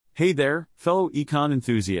Hey there, fellow econ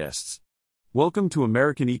enthusiasts. Welcome to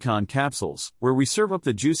American Econ Capsules, where we serve up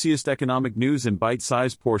the juiciest economic news in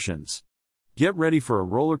bite-sized portions. Get ready for a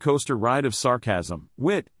rollercoaster ride of sarcasm,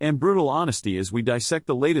 wit, and brutal honesty as we dissect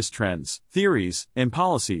the latest trends, theories, and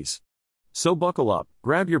policies. So buckle up,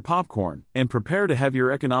 grab your popcorn, and prepare to have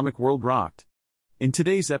your economic world rocked. In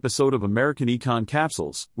today's episode of American Econ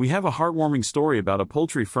Capsules, we have a heartwarming story about a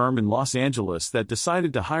poultry firm in Los Angeles that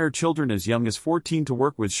decided to hire children as young as 14 to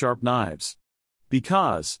work with sharp knives.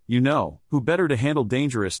 Because, who better to handle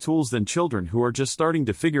dangerous tools than children who are just starting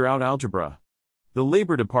to figure out algebra? The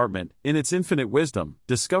Labor Department, in its infinite wisdom,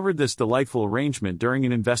 discovered this delightful arrangement during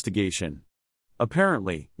an investigation.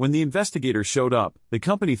 Apparently, when the investigators showed up, the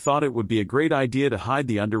company thought it would be a great idea to hide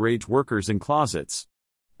the underage workers in closets.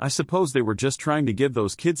 I suppose they were just trying to give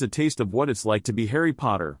those kids a taste of what it's like to be Harry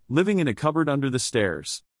Potter, living in a cupboard under the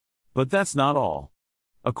stairs. But that's not all.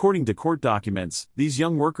 According to court documents, these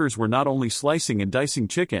young workers were not only slicing and dicing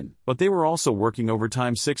chicken, but they were also working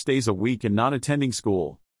overtime 6 days a week and not attending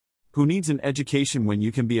school. Who needs an education when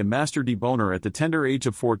you can be a master deboner at the tender age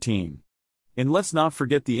of 14? And let's not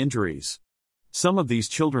forget the injuries. Some of these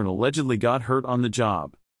children allegedly got hurt on the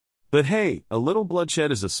job. But hey, a little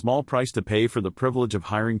bloodshed is a small price to pay for the privilege of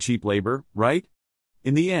hiring cheap labor, right?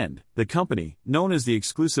 In the end, the company, known as the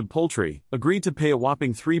Exclusive Poultry, agreed to pay a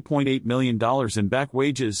whopping $3.8 million in back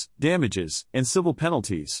wages, damages, and civil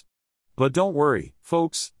penalties. But don't worry,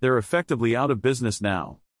 folks, they're effectively out of business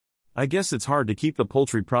now. I guess it's hard to keep the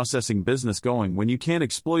poultry processing business going when you can't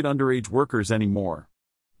exploit underage workers anymore.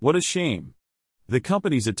 What a shame. The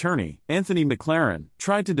company's attorney, Anthony McClaren,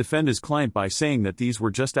 tried to defend his client by saying that these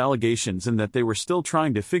were just allegations and that they were still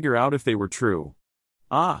trying to figure out if they were true.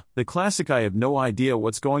 The classic "I have no idea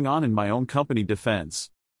what's going on in my own company" defense.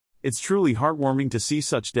 It's truly heartwarming to see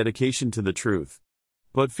such dedication to the truth.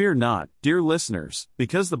 But fear not, dear listeners,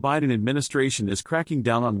 because the Biden administration is cracking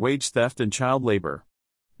down on wage theft and child labor.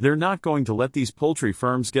 They're not going to let these poultry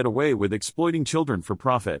firms get away with exploiting children for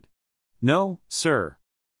profit. No, sir.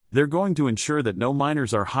 They're going to ensure that no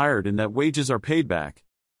minors are hired and that wages are paid back.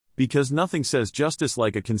 Because nothing says justice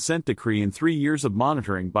like a consent decree and 3 years of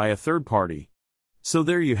monitoring by a third party. So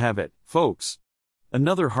there you have it, folks.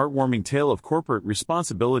 Another heartwarming tale of corporate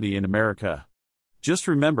responsibility in America. Just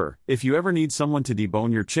remember, if you ever need someone to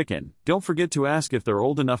debone your chicken, don't forget to ask if they're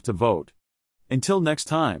old enough to vote. Until next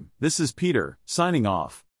time, this is Peter, signing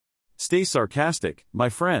off. Stay sarcastic, my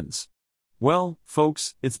friends. Well,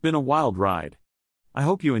 folks, it's been a wild ride. I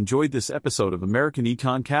hope you enjoyed this episode of American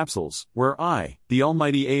Econ Capsules, where I, the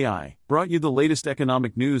almighty AI, brought you the latest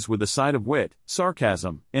economic news with a side of wit,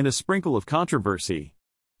 sarcasm, and a sprinkle of controversy.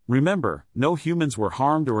 Remember, no humans were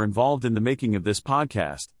harmed or involved in the making of this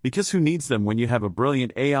podcast, because who needs them when you have a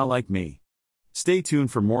brilliant AI like me? Stay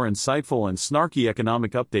tuned for more insightful and snarky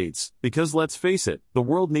economic updates, because let's face it, the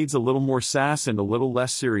world needs a little more sass and a little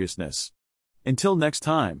less seriousness. Until next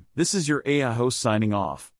time, this is your AI host signing off.